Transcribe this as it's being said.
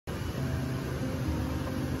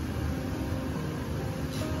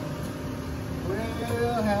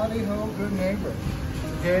Howdy ho, good neighbor.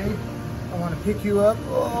 Today, I want to pick you up,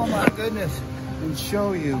 oh my goodness, and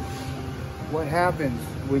show you what happens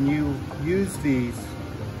when you use these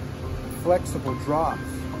flexible drops.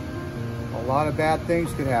 A lot of bad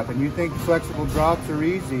things could happen. You think flexible drops are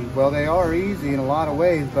easy. Well, they are easy in a lot of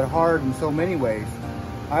ways, but hard in so many ways.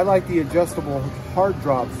 I like the adjustable hard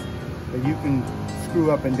drops that you can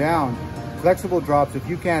screw up and down. Flexible drops, if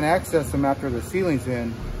you can't access them after the sealing's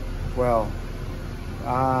in, well,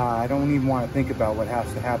 I don't even want to think about what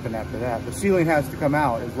has to happen after that. The sealing has to come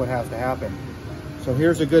out is what has to happen. So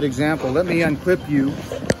here's a good example. Let me unclip you.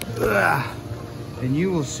 And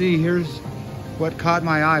you will see, here's what caught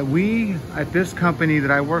my eye. We, at this company that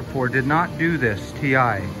I work for, did not do this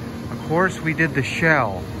TI. Of course, we did the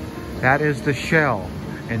shell. That is the shell,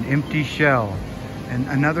 an empty shell. And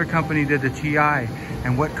another company did the TI.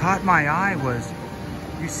 And what caught my eye was,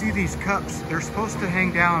 you see these cups, they're supposed to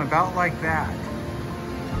hang down about like that.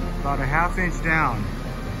 About a ½ inch down.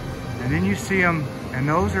 And then you see them, and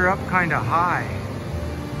those are up kind of high.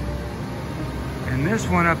 And this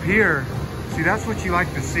one up here, see, that's what you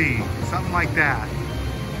like to see, something like that.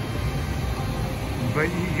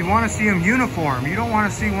 But you want to see them uniform. You don't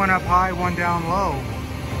want to see one up high, one down low.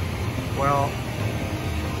 Well,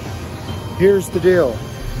 here's the deal.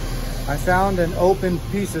 I found an open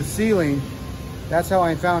piece of sealing. That's how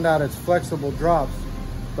I found out it's flexible drops.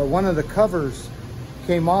 But one of the covers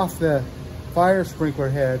came off the fire sprinkler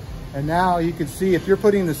head. And now you can see, if you're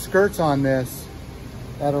putting the skirts on this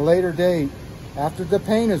at a later date, after the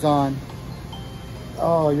paint is on,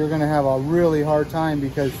 oh, you're gonna have a really hard time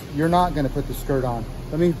because you're not gonna put the skirt on.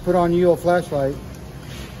 Let me put on you a flashlight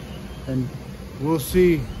and we'll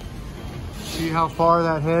see how far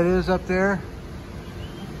that head is up there.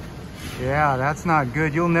 Yeah, that's not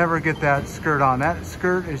good. You'll never get that skirt on. That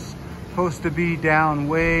skirt is supposed to be down,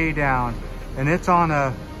 way down, and it's on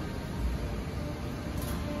a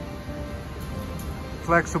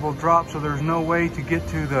flexible drop, so there's no way to get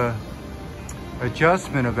to the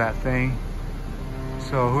adjustment of that thing.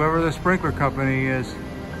 So whoever the sprinkler company is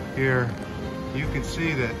here, you can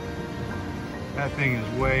see that that thing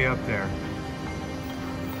is way up there.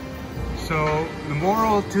 So the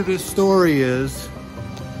moral to this story is,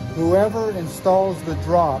 whoever installs the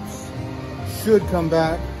drops should come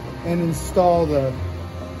back and install the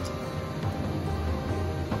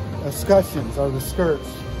escutcheons or the skirts.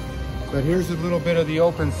 But here's a little bit of the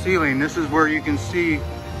open sealing. This is where you can see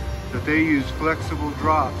that they use flexible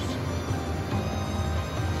drops.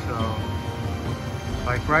 So,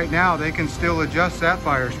 like right now, they can still adjust that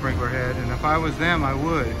fire sprinkler head, and if I was them, I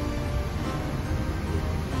would.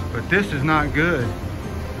 But this is not good.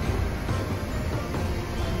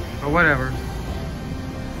 But whatever.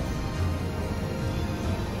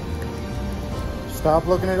 Stop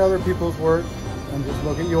looking at other people's work and just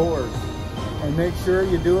look at yours. And make sure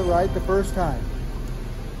you do it right the first time.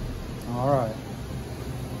 All right.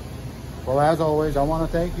 Well, as always, I want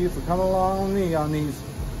to thank you for coming along with me on these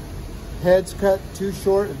heads cut too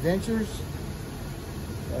short adventures.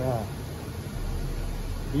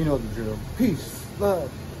 You know the drill. Peace,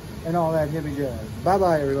 love, and all that hippie jazz.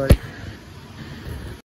 Bye-bye, everybody.